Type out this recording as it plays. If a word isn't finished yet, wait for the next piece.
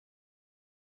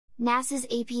NASA's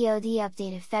APOD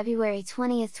update of February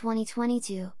 20,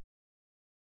 2022.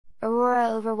 Aurora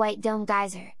over White Dome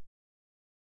Geyser.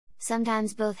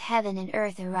 Sometimes both heaven and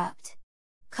earth erupt.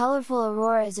 Colorful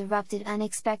auroras erupted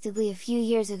unexpectedly a few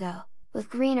years ago, with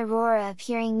green aurora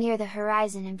appearing near the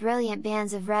horizon and brilliant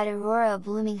bands of red aurora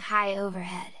blooming high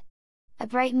overhead. A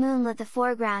bright moon lit the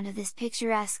foreground of this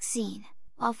picturesque scene,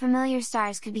 while familiar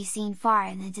stars could be seen far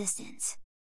in the distance.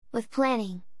 With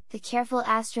planning, the careful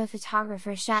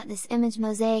astrophotographer shot this image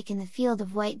mosaic in the field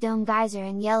of White Dome Geyser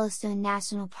in Yellowstone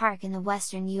National Park in the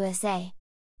western USA.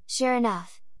 Sure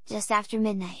enough, just after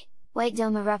midnight, White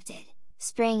Dome erupted,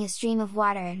 spraying a stream of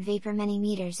water and vapor many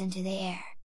meters into the air.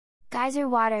 Geyser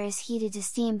water is heated to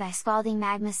steam by scalding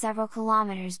magma several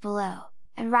kilometers below,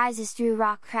 and rises through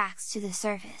rock cracks to the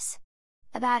surface.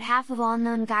 About half of all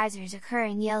known geysers occur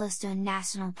in Yellowstone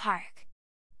National Park.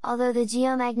 Although the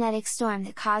geomagnetic storm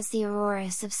that caused the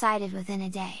auroras subsided within a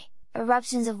day,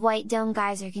 eruptions of White Dome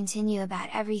Geyser continue about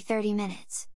every 30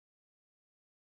 minutes.